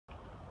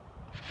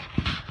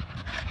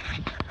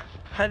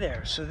Hi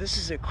there, so this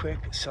is a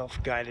quick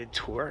self-guided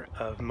tour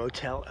of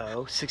Motel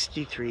O,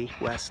 63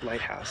 West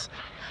Lighthouse.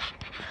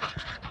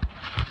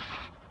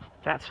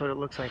 That's what it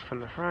looks like from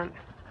the front.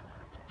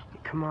 You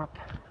come up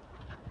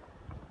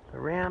the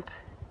ramp.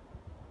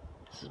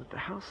 This is what the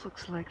house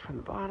looks like from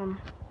the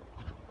bottom.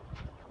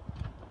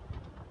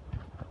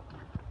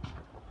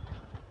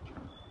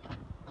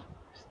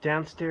 There's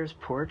downstairs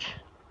porch.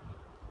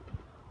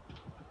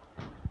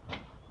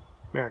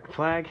 American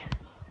flag,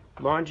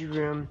 laundry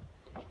room,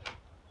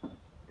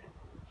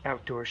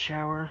 outdoor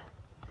shower.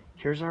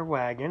 Here's our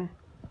wagon,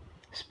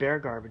 spare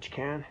garbage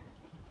can,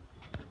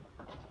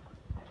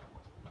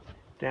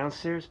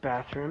 downstairs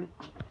bathroom.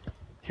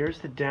 Here's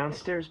the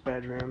downstairs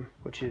bedroom,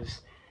 which is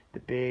the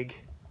big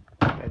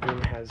bedroom.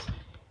 It has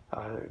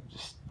a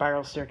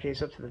spiral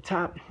staircase up to the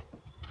top.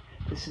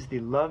 This is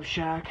the love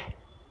shack,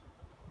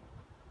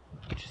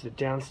 which is the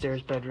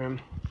downstairs bedroom.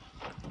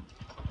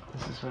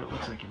 This is what it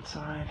looks like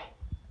inside.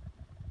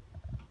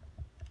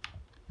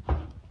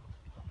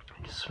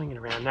 Swing it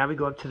around. Now we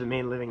go up to the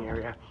main living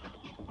area.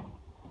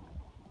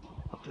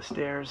 Up the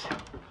stairs.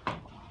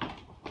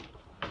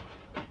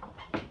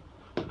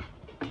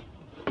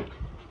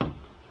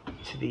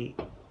 To the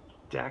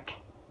deck.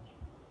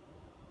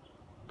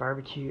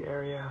 Barbecue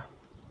area.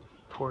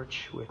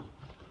 Porch with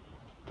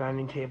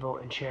dining table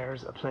and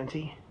chairs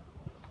aplenty.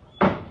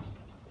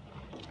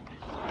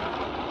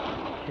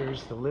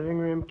 Here's the living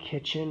room,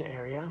 kitchen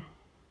area.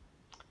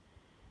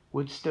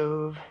 Wood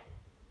stove.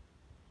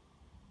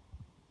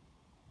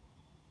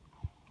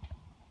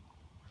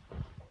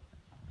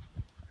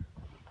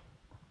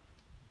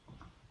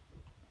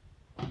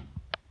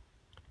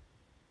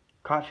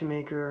 Coffee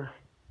maker,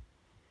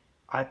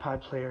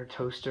 iPod player,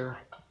 toaster,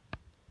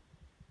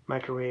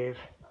 microwave,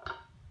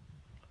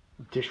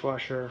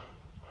 dishwasher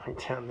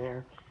right down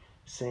there,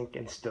 sink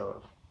and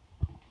stove,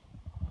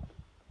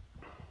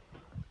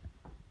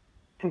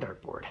 and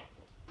dartboard.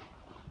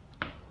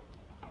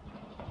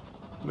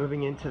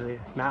 Moving into the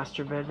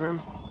master bedroom.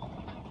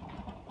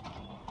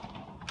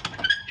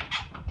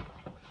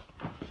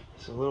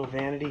 There's a little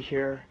vanity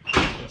here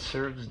that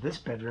serves this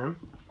bedroom.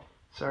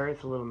 Sorry,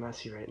 it's a little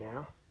messy right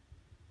now.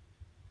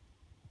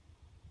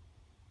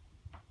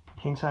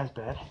 King-size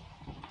bed.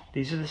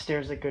 These are the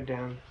stairs that go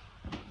down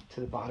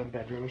to the bottom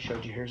bedroom we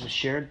showed you. Here's a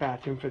shared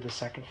bathroom for the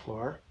second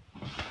floor.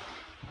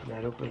 And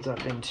that opens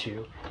up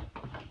into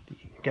the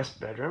guest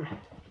bedroom.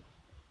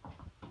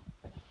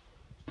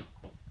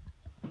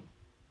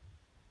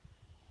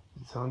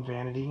 Its own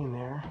vanity in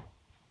there.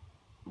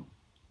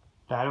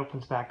 That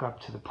opens back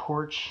up to the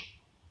porch.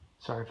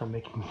 Sorry if I'm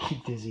making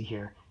me dizzy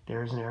here.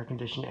 There's an air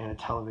conditioner and a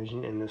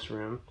television in this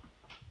room.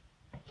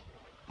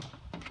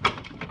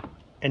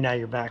 And now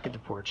you're back at the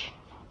porch.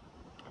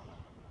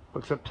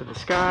 Looks up to the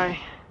sky.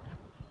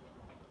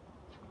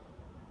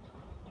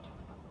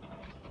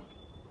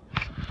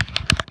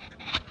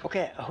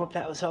 Okay, I hope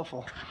that was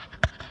helpful.